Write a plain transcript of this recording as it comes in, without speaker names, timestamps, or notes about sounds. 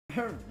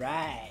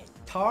Alright,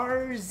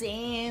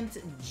 Tarzan's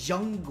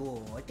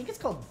Jungle. I think it's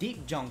called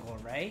Deep Jungle,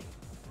 right?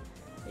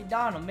 Hey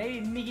Donald,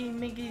 maybe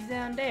Mickey's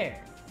down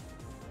there.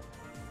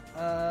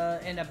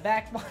 In a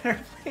backwater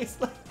place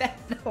like that?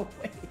 No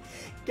way.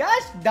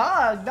 Gosh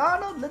dog,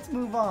 Donald, let's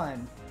move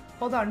on.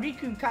 Hold on,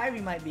 Riku and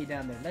Kairi might be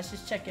down there. Let's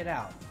just check it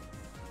out.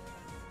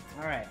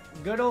 Alright,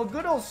 good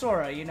old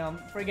Sora, you know,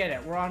 forget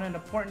it. We're on an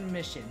important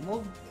mission.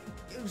 Well,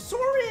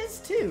 Sora is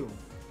too.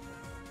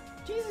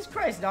 Jesus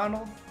Christ,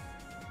 Donald.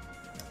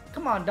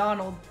 Come on,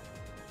 Donald.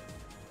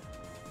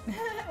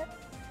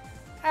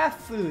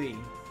 Afui.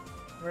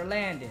 We're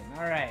landing.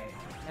 Alright.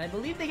 I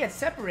believe they get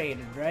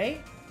separated,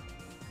 right?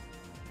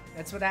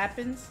 That's what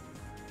happens?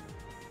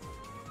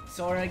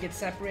 Sora gets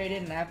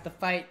separated and I have to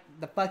fight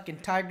the fucking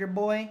Tiger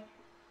Boy.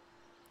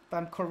 If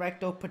I'm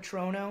correcto,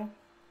 Patrono.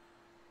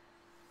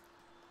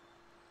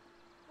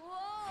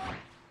 Whoa.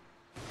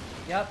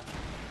 Yep.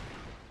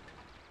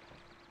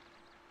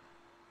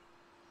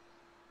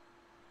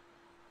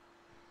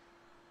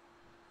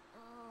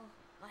 Oh,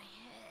 my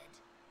head.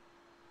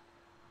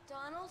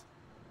 Donald?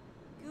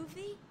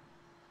 Goofy?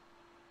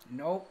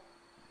 Nope.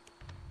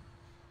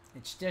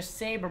 It's just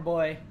Saber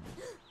Boy.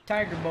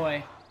 Tiger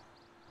Boy.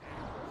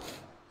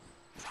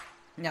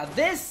 Now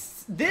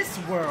this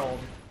world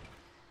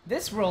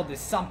is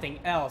something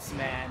else,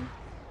 man.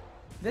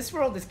 This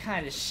world is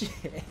kind of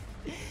shit.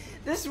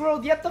 This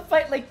world, you have to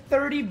fight like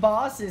 30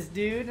 bosses,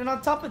 dude. And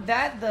on top of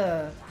that,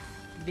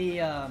 what do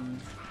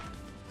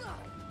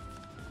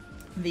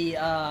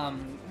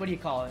you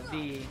call it?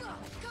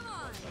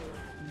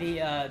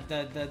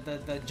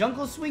 The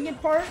jungle swinging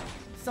part?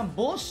 Some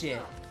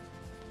bullshit.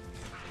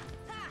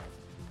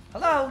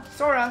 Hello,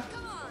 Sora.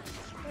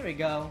 There we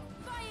go.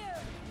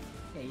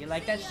 Hey, you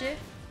like that shit?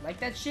 Like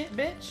that shit,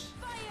 bitch?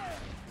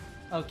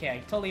 Okay, I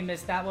totally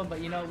missed that one,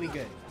 but you know, we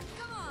good.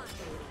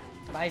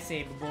 Bye,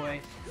 Saber Boy.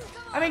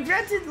 I mean,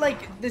 granted,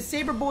 like, the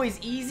Saber Boy is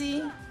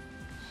easy.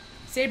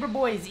 Saber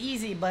Boy is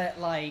easy, but,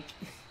 like...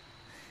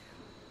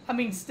 I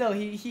mean, still,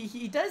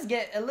 he does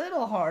get a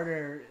little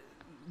harder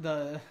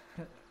the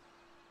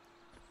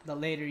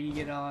later you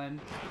get on.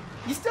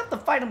 You still have to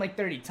fight him like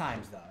 30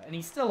 times, though. And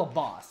he's still a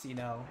boss, you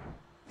know?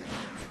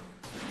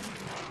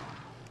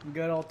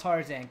 Good old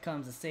Tarzan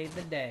comes to save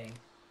the day.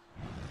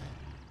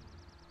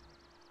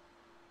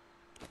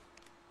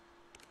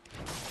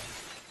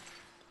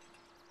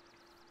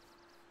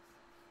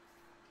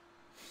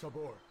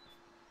 Sabor.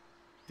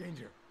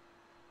 Danger.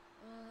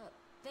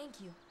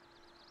 Thank you.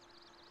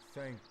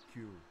 Thank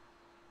you.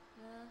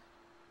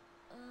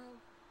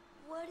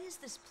 What is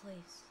this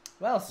place?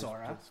 Well,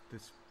 Sora.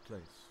 This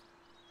place.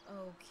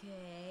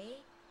 Okay.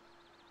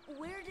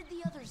 Where did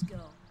the others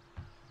go?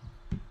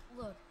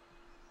 Look,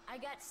 I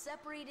got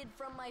separated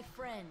from my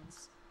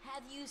friends.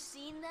 Have you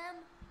seen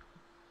them?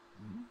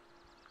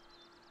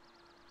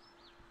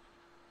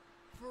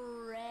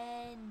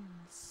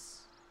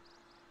 Friends.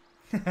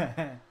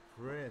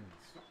 Friends.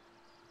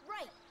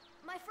 Right,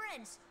 my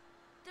friends.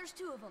 There's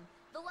two of them.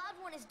 The loud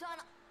one is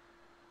Donna.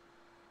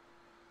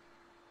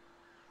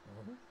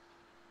 Oh? You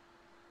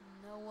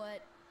know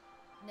what?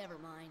 Never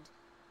mind.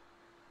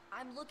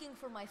 I'm looking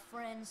for my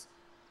friends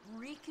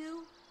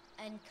Riku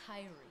and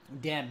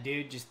Kairi. Damn,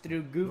 dude, just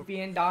threw Goofy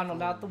and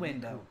Donald out the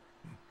window.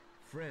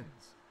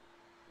 Friends.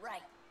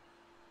 Right.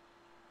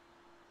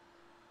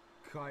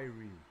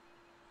 Kairi.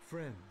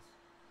 Friends.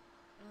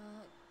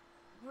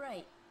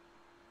 Right.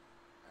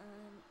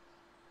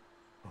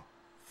 Oh,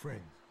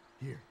 friends.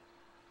 Here.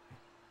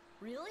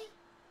 Really?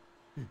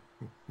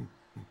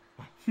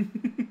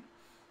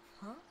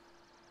 Huh?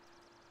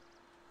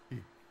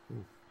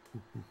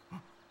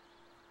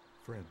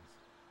 Friends.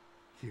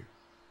 Here.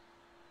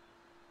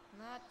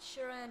 Not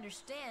sure I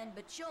understand,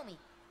 but show me.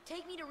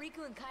 Take me to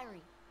Riku and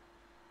Kairi.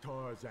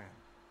 Tarzan.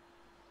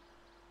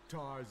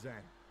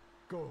 Tarzan.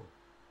 Go.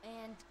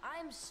 And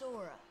I'm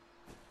Sora.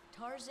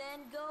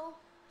 Tarzan go,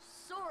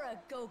 Sora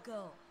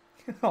go.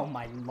 Oh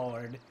my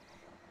lord.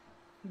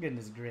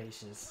 Goodness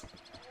gracious.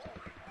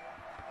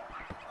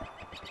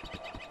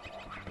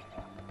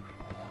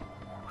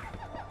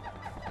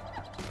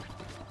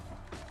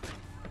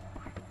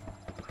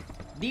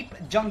 Deep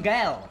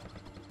jungle.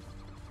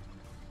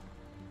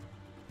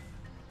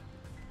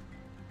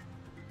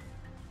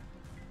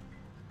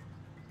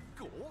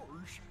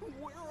 Gosh,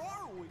 where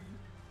are we?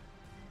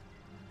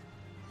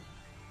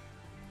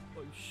 I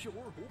sure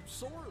hope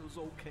Sora's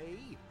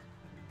okay.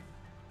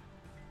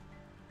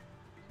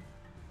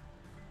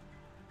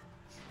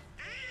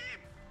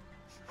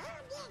 Who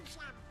needs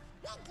them?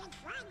 We can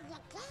run the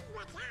game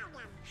without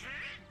them,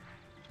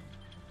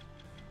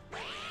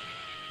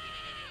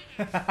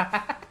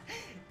 huh?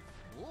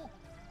 Oh,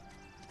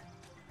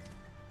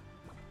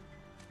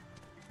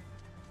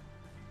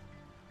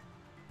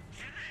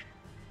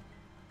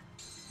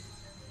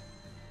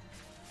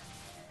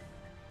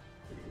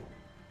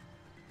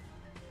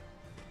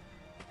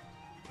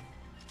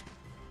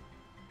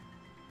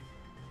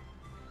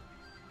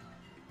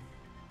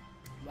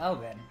 Well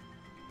then,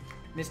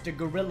 Mr.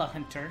 Gorilla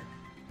Hunter.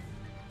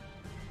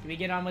 Can we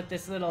get on with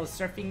this little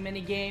surfing mini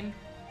game?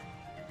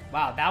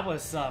 Wow, that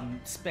was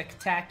some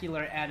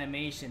spectacular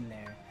animation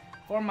there.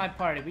 For my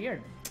party, we are...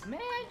 Man,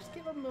 I just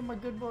give him a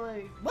good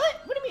boy...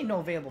 What? What do you mean no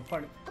available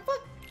party? What the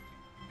fuck?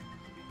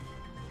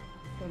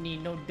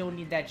 Don't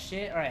need that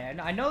shit. Alright,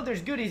 I know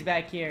there's goodies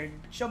back here.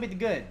 Show me the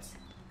goods.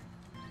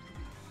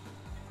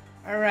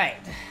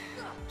 Alright.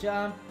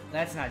 Jump.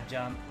 That's not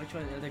jump. Which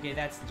one? Okay,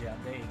 that's the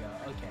jump. There you go.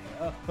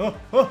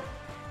 Okay.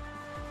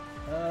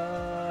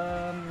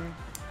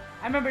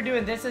 I remember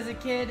doing this as a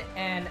kid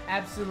and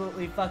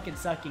absolutely fucking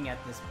sucking at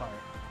this part.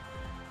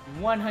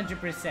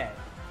 100%.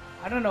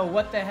 I don't know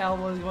what the hell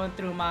was going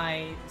through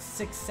my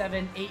 6,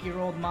 7,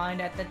 8-year-old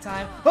mind at the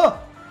time.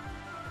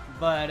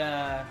 But,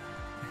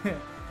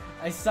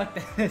 I sucked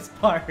at this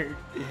part.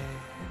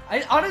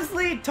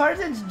 Honestly,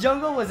 Tarzan's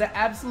Jungle was an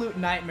absolute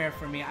nightmare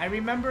for me. I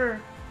remember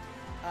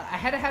I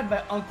had to have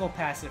my uncle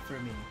pass it for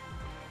me.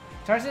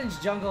 Tarzan's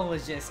Jungle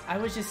was just, I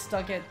was just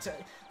stuck at,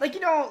 like,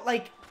 you know,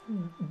 like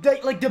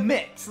the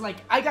mix. Like,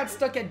 I got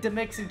stuck at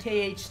Demix and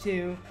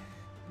KH2.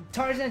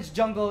 Tarzan's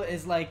Jungle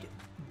is like,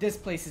 this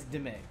place is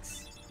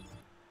Demix.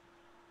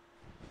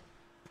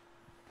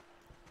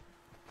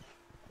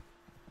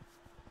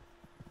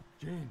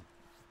 Jane.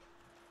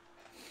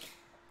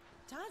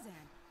 Tarzan.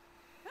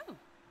 Oh,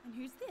 and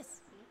who's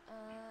this?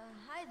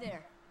 Hi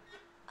there.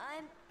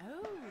 I'm...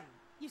 Oh,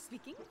 you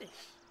speak English.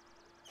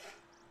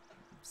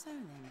 So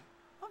then,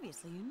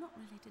 obviously you're not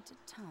related to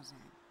Tarzan.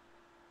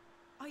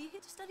 Are you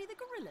here to study the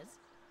gorillas?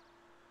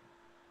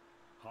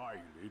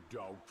 Highly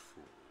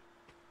doubtful.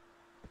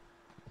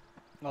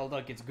 Oh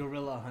look, it's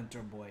Gorilla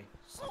Hunter Boy.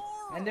 Sora,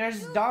 And there's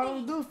Goofy,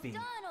 Donald Goofy.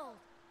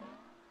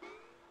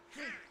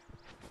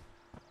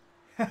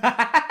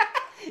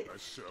 A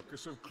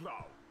circus of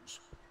clowns.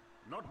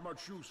 Not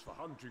much use for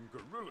hunting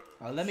gorillas.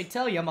 Oh, let me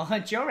tell you, I'm gonna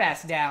hunt your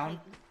ass down.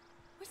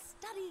 We're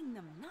studying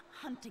them, not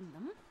hunting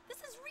them. This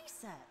is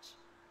research.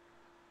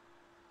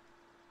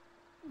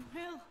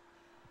 Well,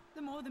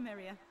 the more the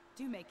merrier.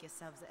 Do make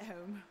yourselves at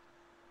home.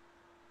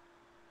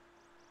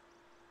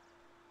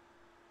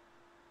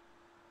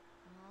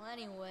 Well,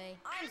 anyway,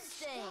 I'm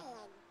staying.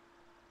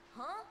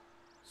 Huh?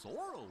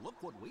 Sora,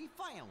 look what we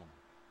found.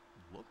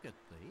 Look at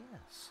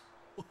this.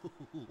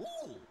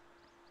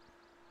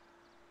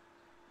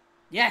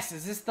 Yes,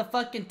 is this the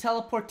fucking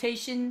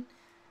teleportation?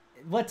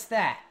 What's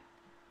that?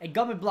 A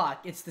gummy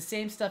block. It's the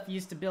same stuff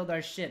used to build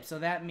our ship, so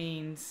that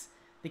means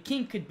the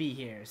king could be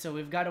here. So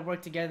we've got to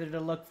work together to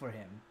look for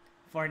him.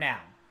 For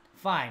now.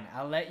 Fine,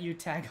 I'll let you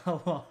tag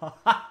along.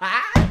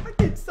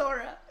 Fucking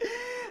Sora.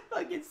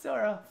 Fucking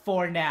Sora.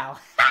 For now.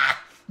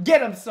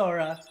 Get him,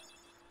 Sora.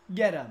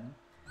 Get him.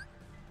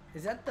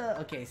 Is that the...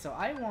 Okay, so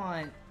I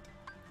want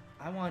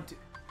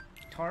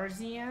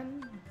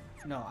Tarzan?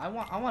 No, I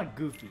want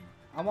Goofy.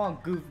 I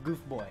want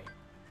Goof Boy.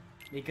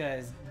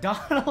 Because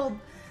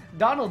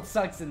Donald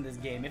sucks in this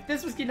game. If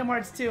this was Kingdom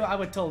Hearts 2, I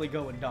would totally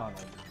go with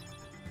Donald.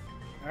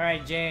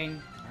 Alright,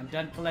 Jane. I'm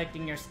done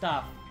collecting your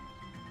stuff.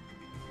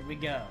 Here we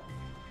go. ...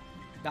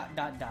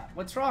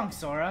 What's wrong,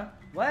 Sora?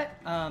 What?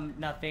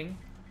 Nothing.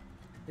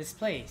 This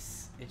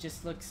place, it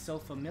just looks so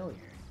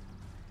familiar.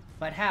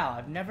 But how?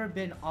 I've never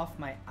been off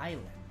my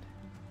island.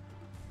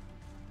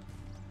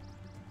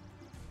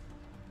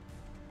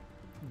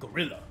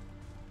 Gorilla.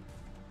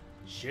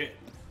 Shit.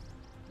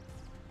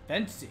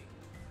 Fencing.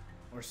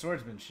 Or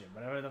swordsmanship,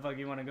 whatever the fuck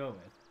you want to go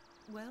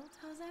with. Well,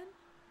 Tarzan?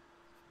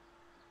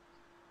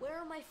 Where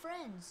are my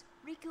friends,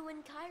 Riku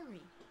and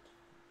Kairi?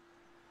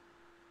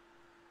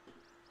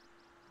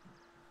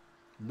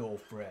 No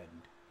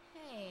friend.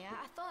 Hey,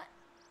 I thought...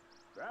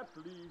 That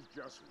leaves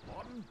just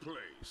one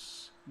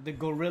place. The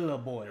Gorilla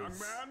Boys.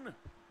 Young man,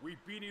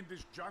 we've been in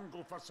this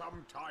jungle for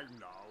some time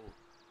now.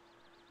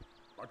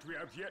 But we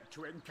have yet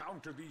to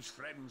encounter these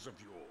friends of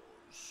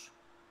yours.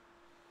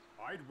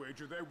 I'd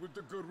wager they're with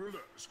the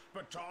gorillas,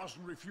 but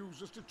Tarzan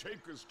refuses to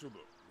take us to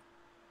them.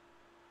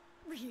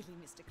 Really,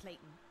 Mr.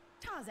 Clayton?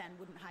 Tarzan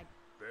wouldn't hide...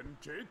 Then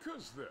take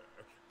us there.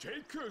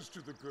 Take us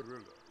to the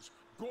gorillas.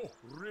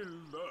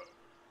 Gorillas.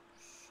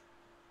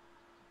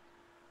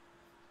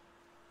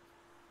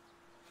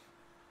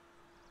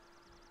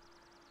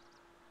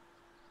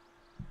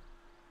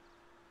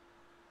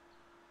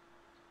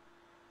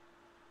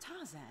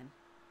 Tarzan,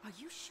 are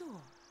you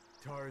sure?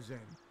 Tarzan,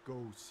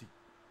 go see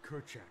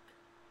Kerchak.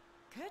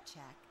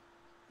 Kerchak?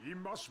 He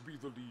must be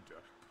the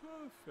leader.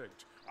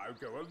 Perfect. I'll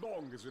go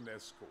along as an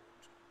escort.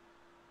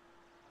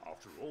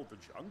 After all, the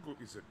jungle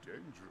is a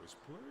dangerous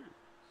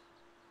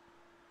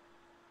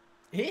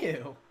place.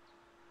 Ew.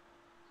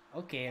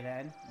 Okay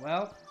then.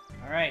 Well,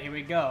 alright, here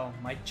we go.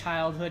 My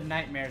childhood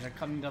nightmares are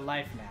coming to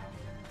life now.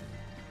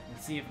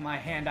 Let's see if my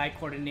hand-eye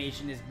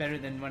coordination is better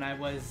than when I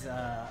was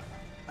a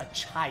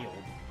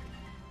child.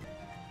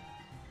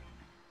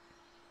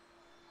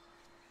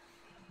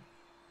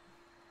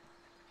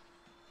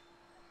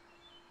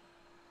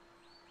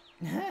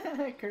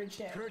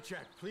 Kerchak.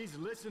 Kerchak, please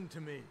listen to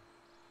me.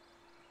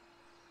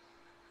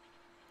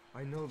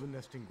 I know the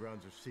nesting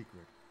grounds are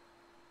secret,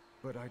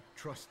 but I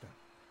trust them.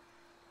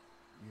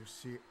 You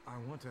see, I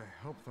want to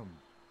help them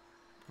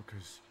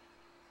because,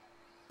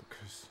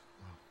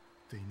 well,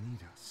 they need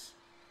us.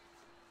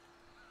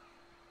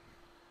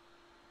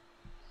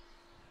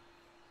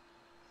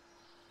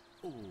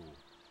 Oh,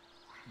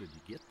 did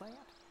you get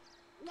that?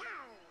 No.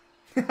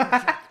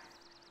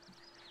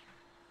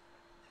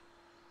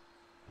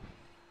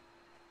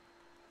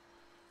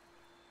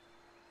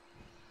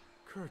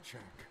 Kerchak.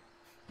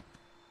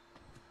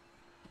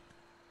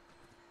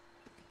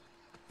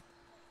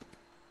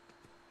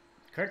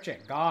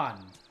 Kerchak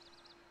gone.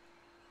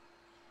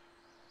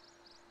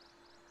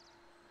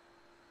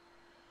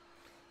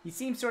 He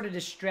seemed sort of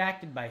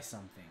distracted by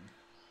something.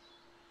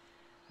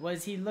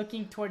 Was he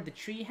looking toward the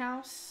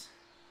treehouse?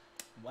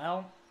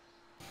 Well.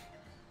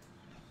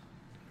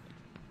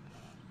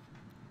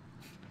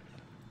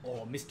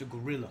 Oh, Mr.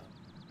 Gorilla.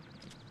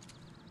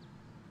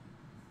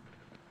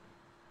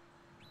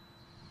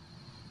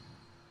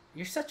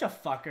 You're such a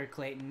fucker,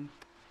 Clayton.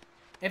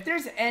 If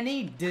there's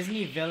any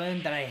Disney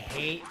villain that I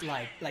hate,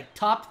 like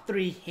top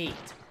 3 hate,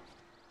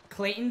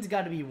 Clayton's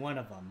gotta be one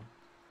of them.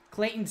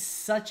 Clayton's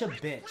such a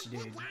bitch,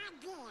 dude.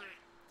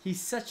 He's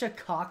such a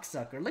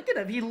cocksucker. Look at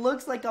him. He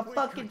looks like a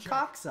fucking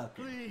cocksucker.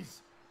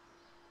 Please.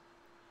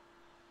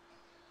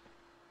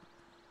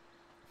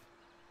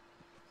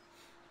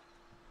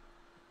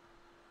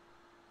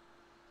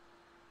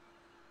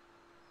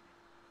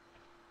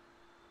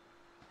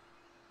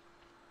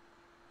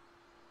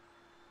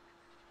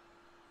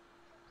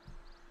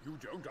 You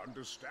don't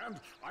understand.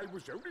 I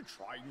was only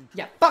trying to...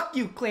 Yeah, fuck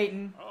you,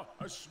 Clayton.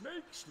 A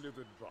snake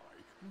slithered by.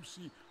 You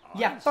see,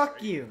 Yeah, I fuck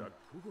saved you. that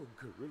poor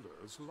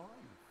gorilla's life.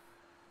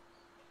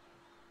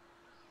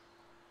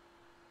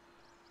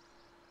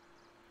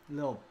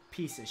 Little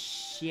piece of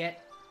shit.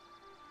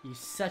 You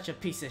such a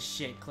piece of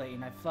shit,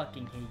 Clayton. I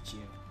fucking hate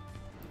you.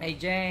 Hey,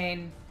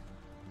 Jane.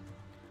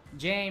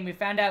 Jane, we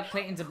found out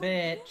Clayton's a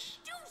bitch.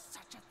 Do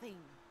such a thing.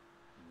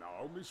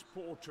 Now, Miss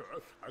Porter,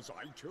 as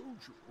I told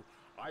you,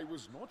 I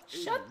was not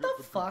Shut aiming the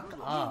at fuck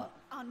gorillas. up.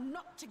 Are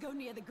not to go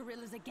near the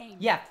gorillas again.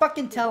 Yeah,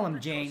 fucking tell him,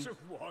 Jane. Because of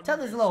one Tell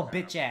this little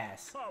mishap. bitch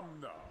ass. Come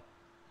now.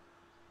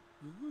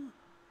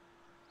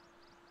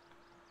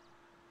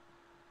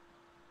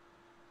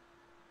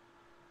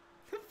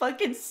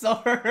 Fucking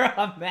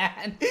Sora,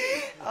 man.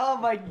 Oh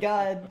my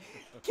god.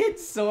 Kid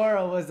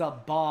Sora was a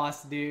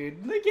boss,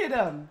 dude. Look at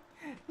him.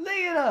 Look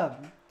at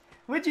him.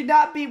 Would you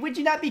not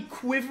be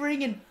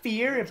quivering in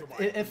fear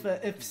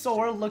if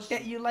Sora looked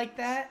at you like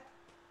that?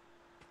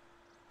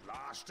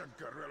 Blasted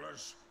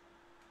gorillas.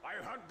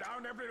 I'll hunt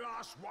down every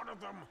last one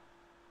of them.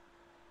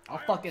 I'll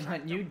I'll fucking track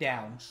hunt you them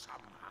down.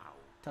 somehow.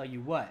 Tell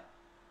you what.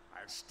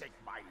 I'll stake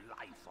my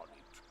life on it.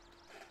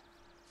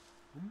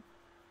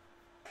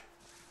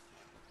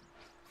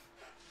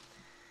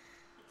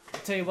 I'll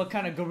tell you what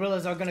kind of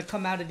gorillas are gonna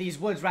come out of these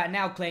woods right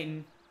now,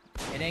 Clayton.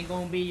 It ain't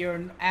gonna be your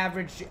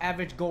average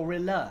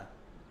gorilla.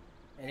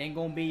 It ain't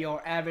gonna be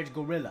your average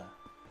gorilla.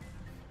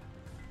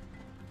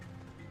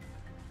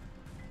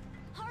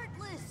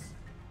 Heartless!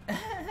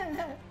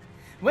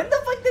 When the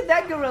fuck did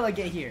that gorilla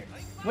get here?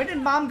 When did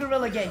Mom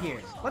Gorilla get here?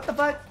 What the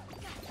fuck?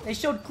 They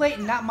showed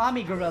Clayton, not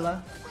Mommy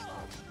Gorilla.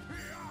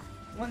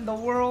 What in the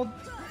world?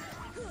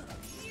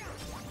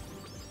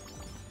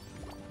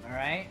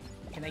 Alright.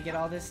 Can I get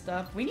all this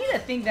stuff? We need a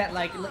thing that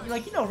like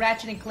you know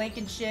Ratchet and Clank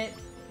and shit?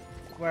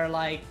 Where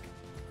like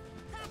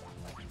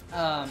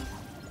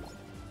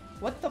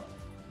what the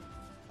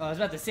oh, I was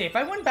about to say, if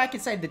I went back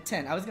inside the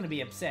tent, I was gonna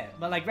be upset.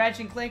 But like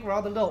Ratchet and Clank, where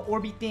all the little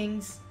orby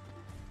things,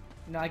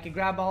 you know, I could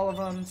grab all of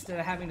them instead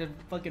of having to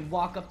fucking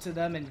walk up to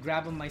them and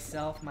grab them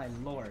myself. My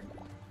lord.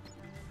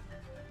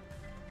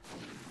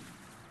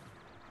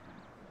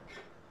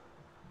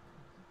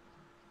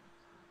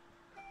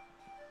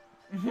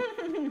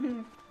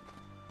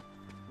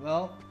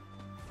 Well,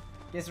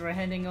 guess we're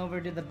heading over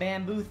to the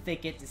bamboo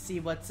thicket to see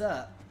what's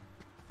up.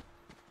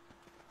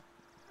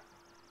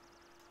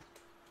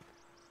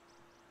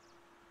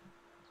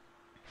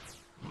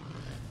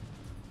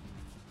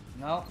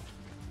 Well,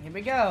 here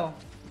we go.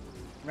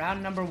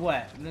 Round number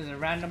what? This is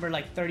round number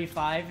like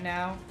 35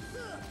 now.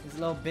 This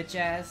little bitch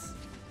ass.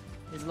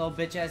 This little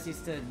bitch ass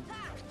used to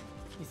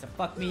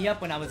fuck me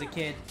up when I was a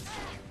kid.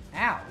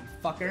 Ow, you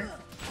fucker.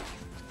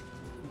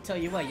 I'll tell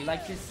you what, you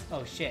like this?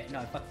 Oh shit, no,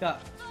 I fucked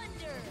up.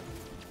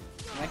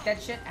 You like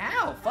that shit?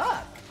 Ow,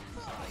 fuck.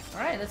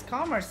 Alright, let's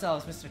calm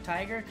ourselves, Mr.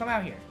 Tiger. Come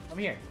out here. Come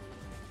here.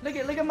 Look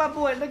at my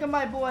boy,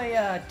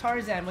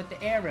 Tarzan with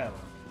the arrow.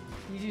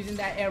 He's using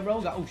that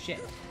arrow. Oh shit.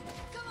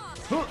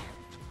 Huh.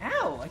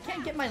 Ow, I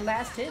can't get my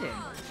last hit in.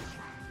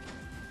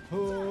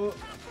 Huh.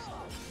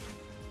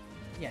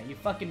 Yeah, you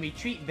fucking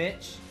retreat,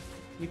 bitch.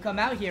 You come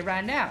out here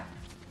right now.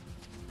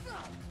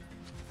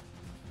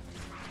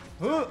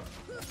 Huh.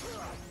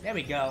 There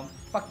we go.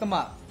 Fuck them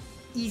up.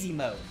 Easy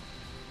mode.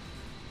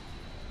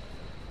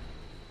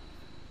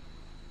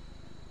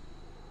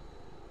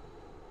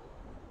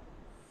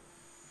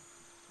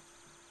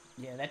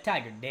 Yeah, that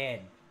tiger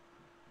dead.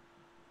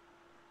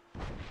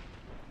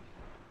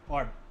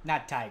 Or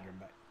not tiger,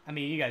 but I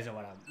mean, you guys know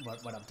what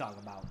I'm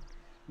talking about,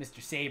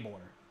 Mr. Sabor.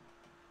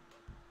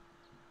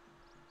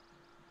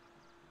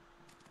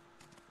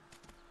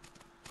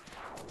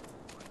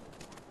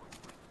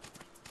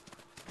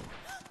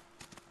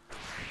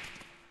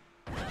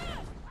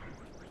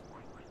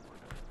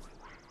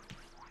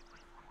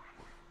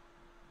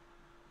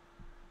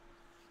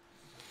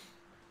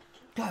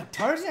 God,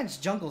 Tarzan's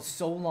jungle's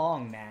so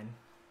long, man.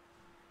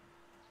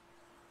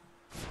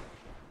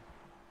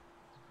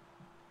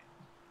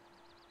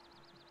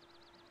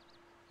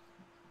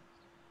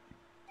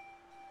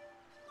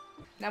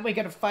 Now we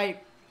gotta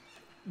fight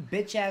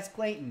bitch-ass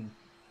Clayton.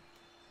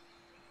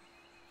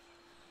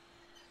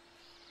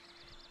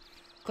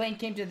 Clayton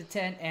came to the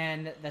tent,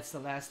 and that's the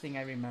last thing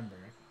I remember.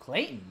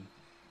 Clayton?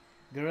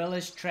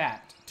 Gorillas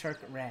trapped. Turk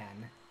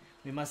ran.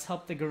 We must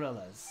help the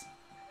gorillas.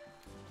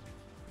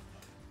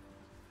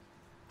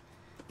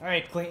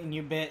 Alright, Clayton,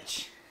 you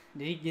bitch.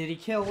 Did he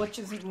kill which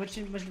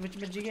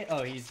you get?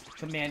 Oh, he's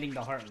commanding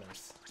the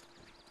Heartless.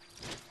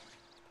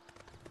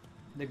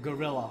 The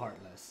gorilla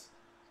Heartless.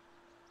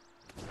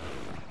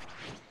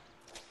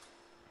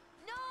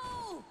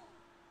 No!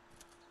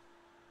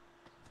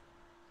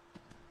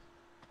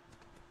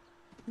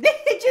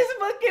 They just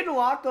fucking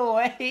walk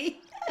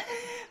away.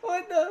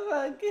 What the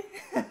fuck?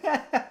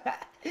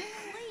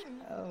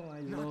 Oh my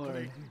Not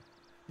lord.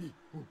 Clayton.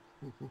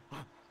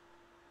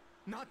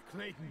 Not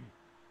Clayton.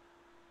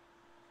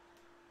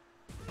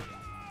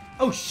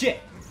 Oh shit!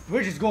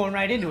 We're just going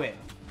right into it.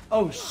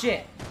 Oh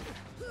shit.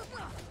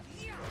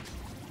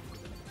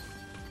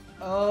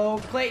 Oh,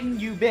 Clayton,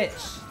 you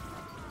bitch.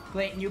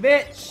 Clayton, you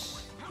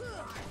bitch.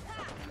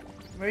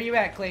 Where are you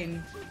at,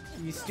 Clayton?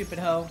 You stupid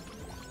hoe.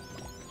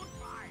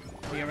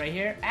 Oh, you're right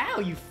here? Ow,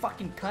 you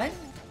fucking cunt.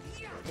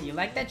 Hey, you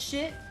like that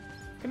shit?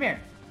 Come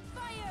here.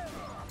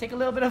 Take a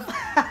little bit of...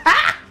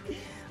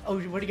 Oh,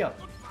 where'd he go?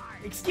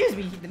 Excuse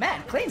me, the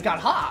man. Clayton's got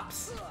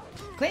hops.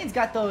 Clayton's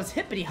got those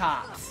hippity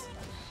hops.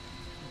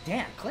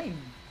 Damn,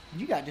 Clayton,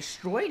 you got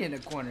destroyed in a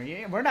corner.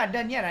 We're not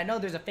done yet. I know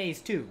there's a phase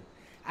 2.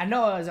 I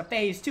know it was a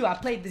phase 2. I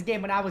played this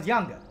game when I was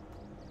younger.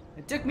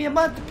 It took me a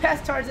month to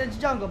pass Tarzan's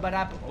jungle, but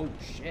oh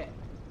shit.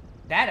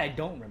 That I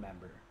don't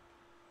remember.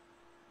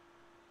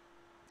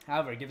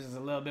 However, it gives us a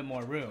little bit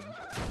more room.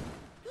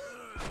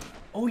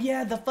 Oh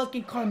yeah, the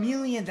fucking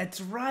Carmelian, that's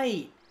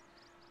right.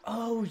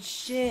 Oh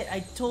shit,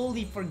 I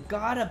totally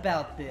forgot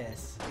about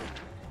this.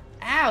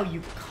 Ow,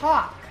 you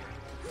cock.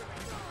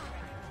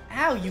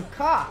 Ow, you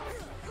cock.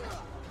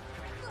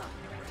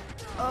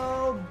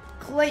 Oh,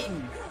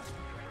 Clayton.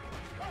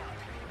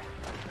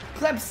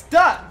 I'm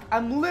stuck.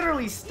 I'm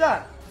literally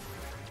stuck.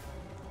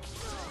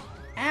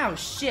 Ow,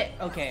 shit.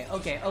 Okay.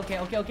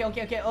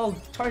 Oh,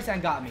 Tarzan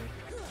got me.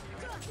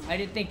 I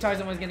didn't think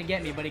Tarzan was gonna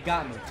get me, but he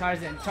got me.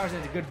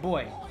 Tarzan's a good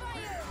boy.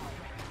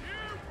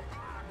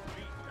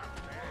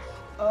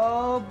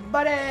 Oh,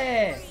 buddy.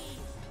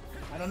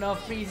 I don't know if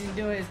freezing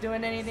is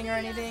doing anything or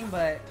anything,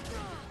 but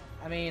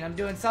I mean, I'm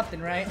doing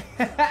something, right?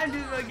 I'm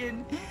just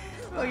fucking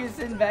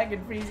sitting back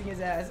and freezing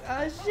his ass.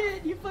 Oh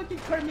shit, you fucking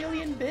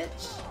Carmelian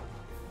bitch.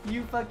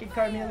 You fucking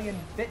Carmelian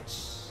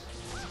bitch.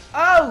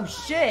 Oh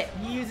shit!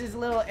 He uses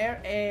little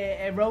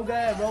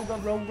roga,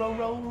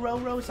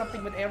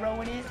 something with arrow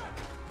in it.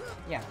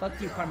 Yeah,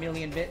 fuck you,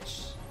 Carmelian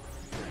bitch.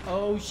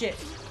 Oh shit.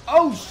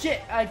 Oh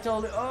shit! I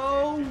told it.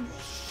 Oh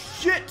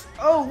shit!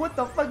 Oh, what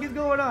the fuck is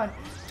going on?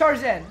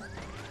 Tarzan!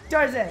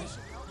 Tarzan!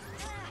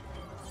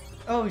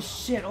 Oh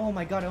shit! Oh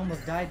my god, I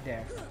almost died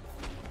there.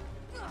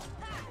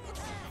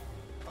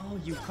 Oh,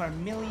 you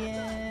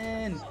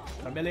Carmelian!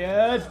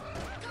 Carmelian!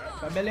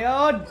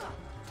 Carmelian!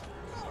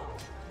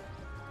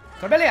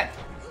 Carmelian!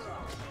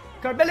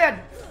 Carmelian!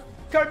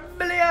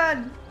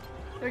 Carmelian!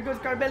 There goes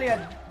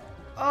Carmelian!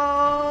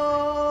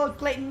 Oh,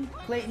 Clayton!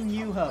 Clayton,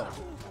 you ho!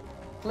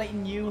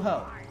 Clayton, you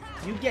ho!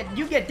 You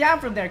get down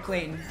from there,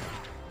 Clayton!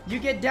 You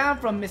get down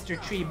from Mr.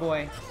 Tree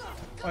Boy,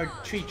 or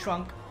Tree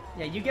Trunk.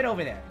 Yeah, you get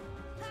over there.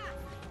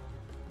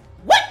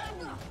 What?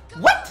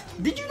 What?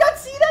 Did you not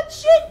see that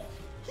shit?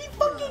 He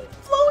fucking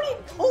floated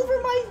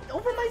over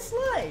my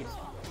slide.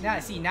 Now,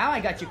 see, now I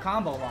got you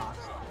combo locked.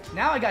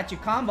 Now I got you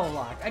combo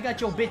locked. I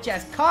got your bitch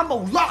ass combo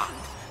locked.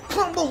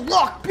 Combo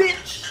locked,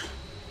 bitch.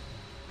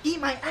 Eat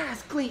my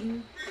ass,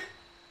 Clayton.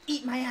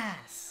 Eat my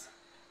ass.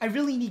 I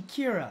really need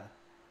Kira,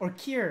 or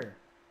Cure,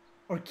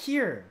 or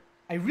Cure.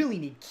 I really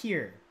need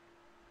Cure.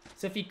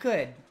 So if you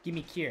could, give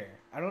me Cure.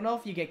 I don't know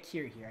if you get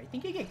Cure here. I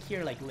think you get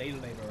Cure like later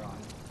on,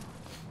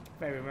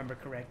 if I remember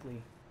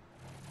correctly.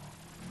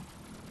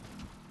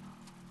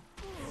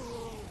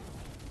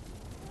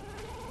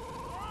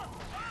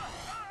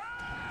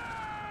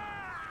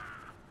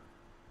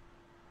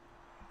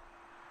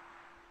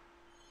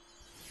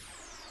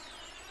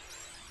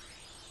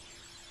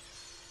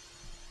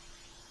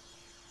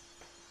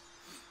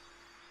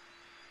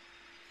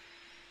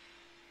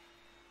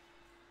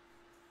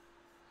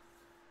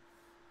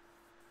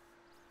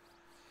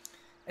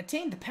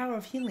 Attain the power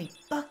of healing.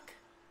 Fuck.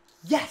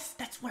 Yes,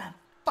 that's what I'm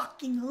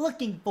fucking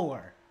looking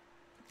for.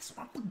 That's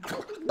what I'm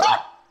fucking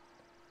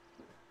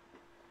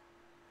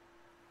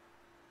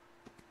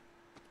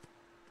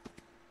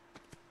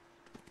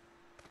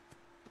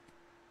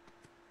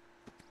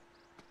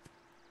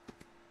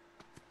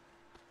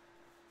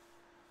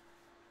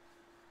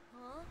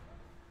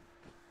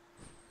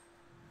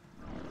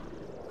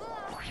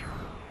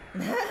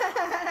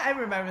I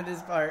remember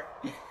this part.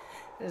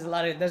 There's a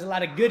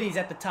lot of goodies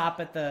at the top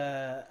of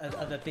the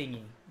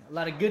thingy. A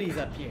lot of goodies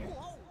up here.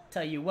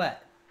 Tell you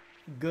what,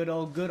 Good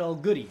old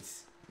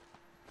goodies.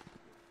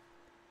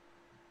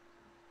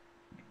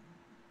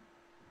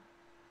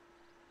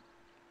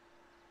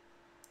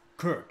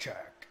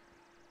 Kerchak.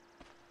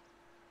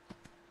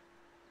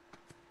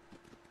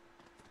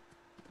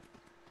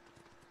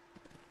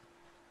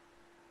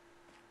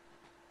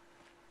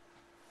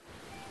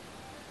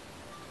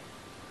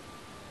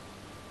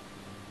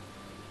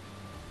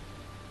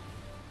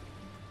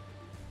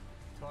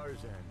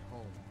 Tarzan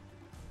home.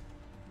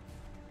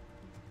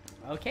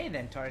 Okay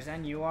then,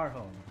 Tarzan, you are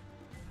home.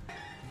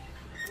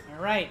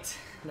 Alright,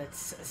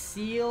 let's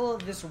seal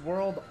this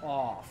world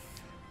off.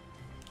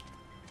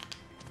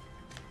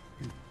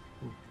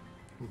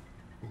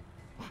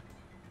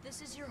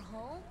 This is your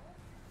home?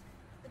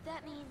 But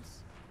that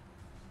means...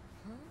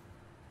 Huh?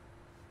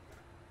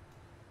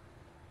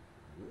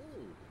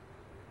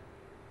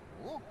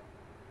 Oh,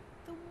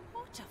 The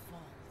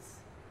waterfalls.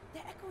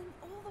 They're echoing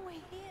all the way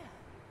here.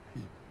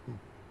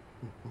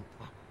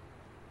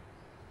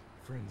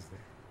 Friends there.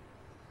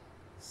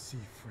 Sea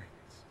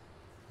friends.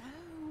 Oh,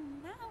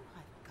 now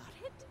I've got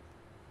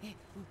it.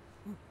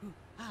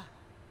 Ah,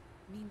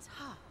 means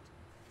heart.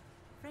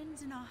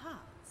 Friends in our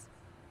hearts.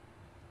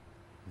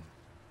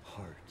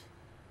 Heart.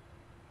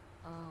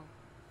 Oh,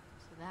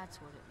 so that's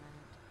what it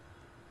meant.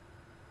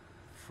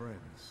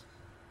 Friends.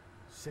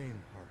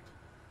 Same heart.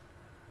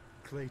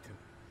 Clayton.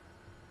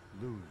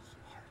 Lose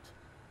heart.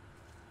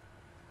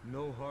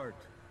 No heart.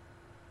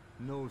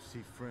 No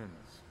sea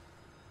friends.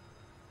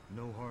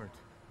 No heart.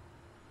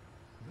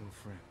 No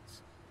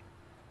friends.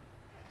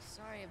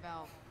 Sorry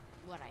about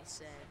what I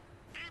said.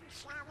 I'm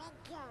sorry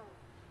too.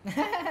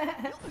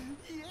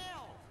 yeah,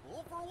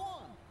 all for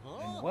one,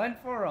 huh? And one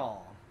for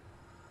all.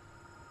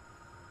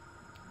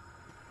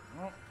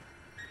 Well,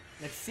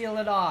 let's seal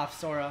it off,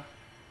 Sora.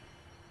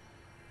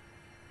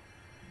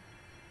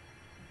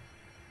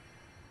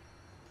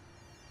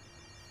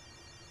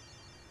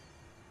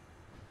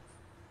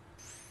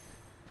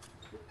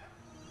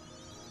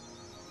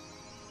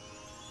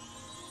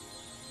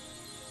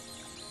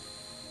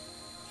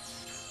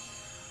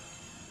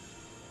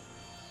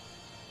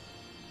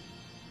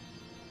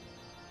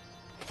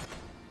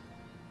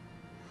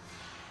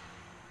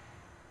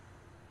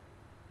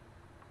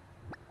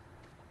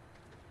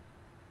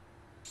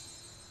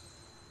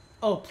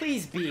 Oh,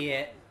 please be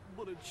it.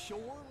 But it's sure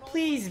not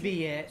Please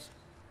be it.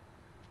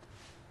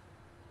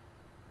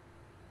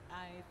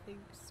 I think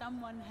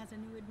someone has a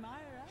new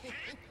admirer.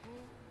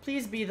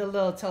 Please be the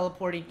little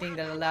teleporting thing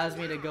that allows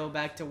me to go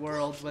back to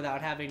worlds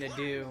without having to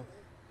do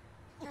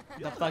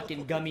the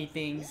fucking gummy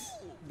things.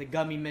 The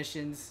gummy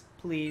missions.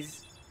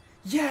 Please.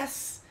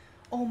 Yes!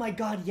 Oh my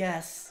god,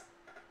 yes.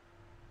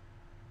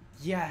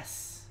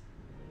 Yes.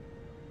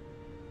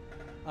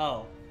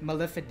 Oh,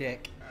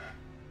 Malefidic.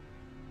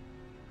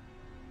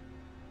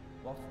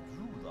 What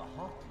drew the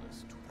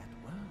Heartless to that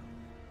world?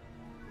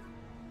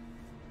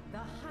 The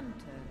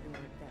hunter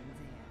lured them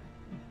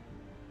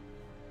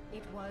there.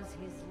 It was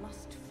his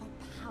lust for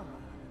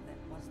power that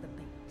was the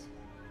bait.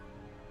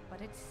 But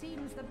it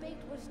seems the bait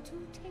was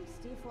too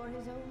tasty for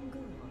his own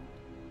good.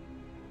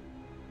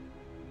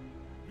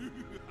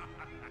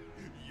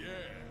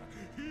 Yeah,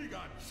 he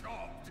got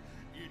chopped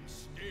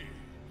instead.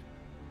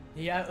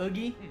 Yeah,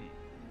 Oogie?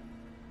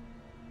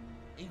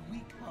 A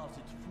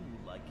weak-hearted fool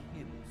like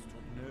him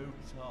stood no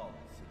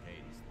chance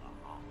against the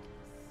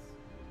Heartless.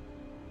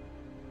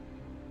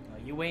 Oh,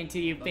 you wait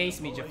until you But face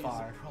the me, boy is a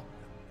Jafar. problem.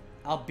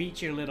 I'll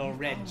beat your little He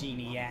red found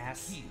genie one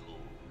ass. to kill.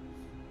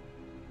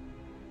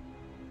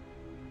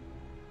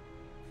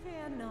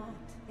 Fear not.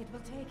 It will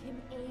take him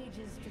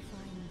ages to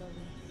find the way.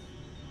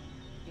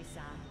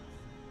 Besides,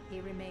 he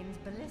remains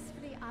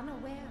blissfully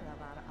unaware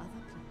of our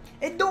other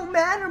plans. It don't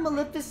matter,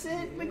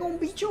 Maleficent. We're gonna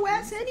beat your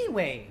ass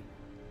anyway.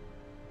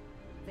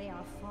 They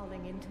are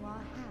falling into our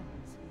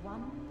hands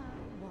one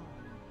by one.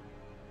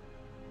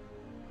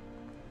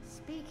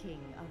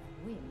 Speaking of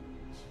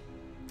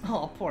which...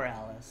 Oh, poor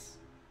Alice.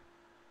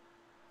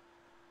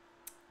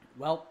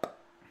 Well,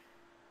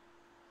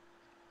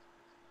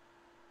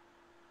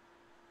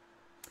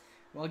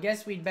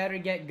 guess we'd better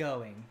get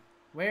going.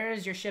 Where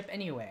is your ship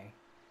anyway?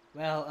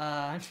 Well,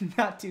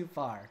 not too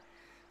far.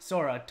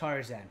 Sora,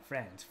 Tarzan,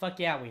 friends. Fuck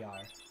yeah, we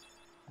are.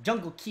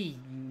 Jungle Key,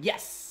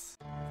 yes!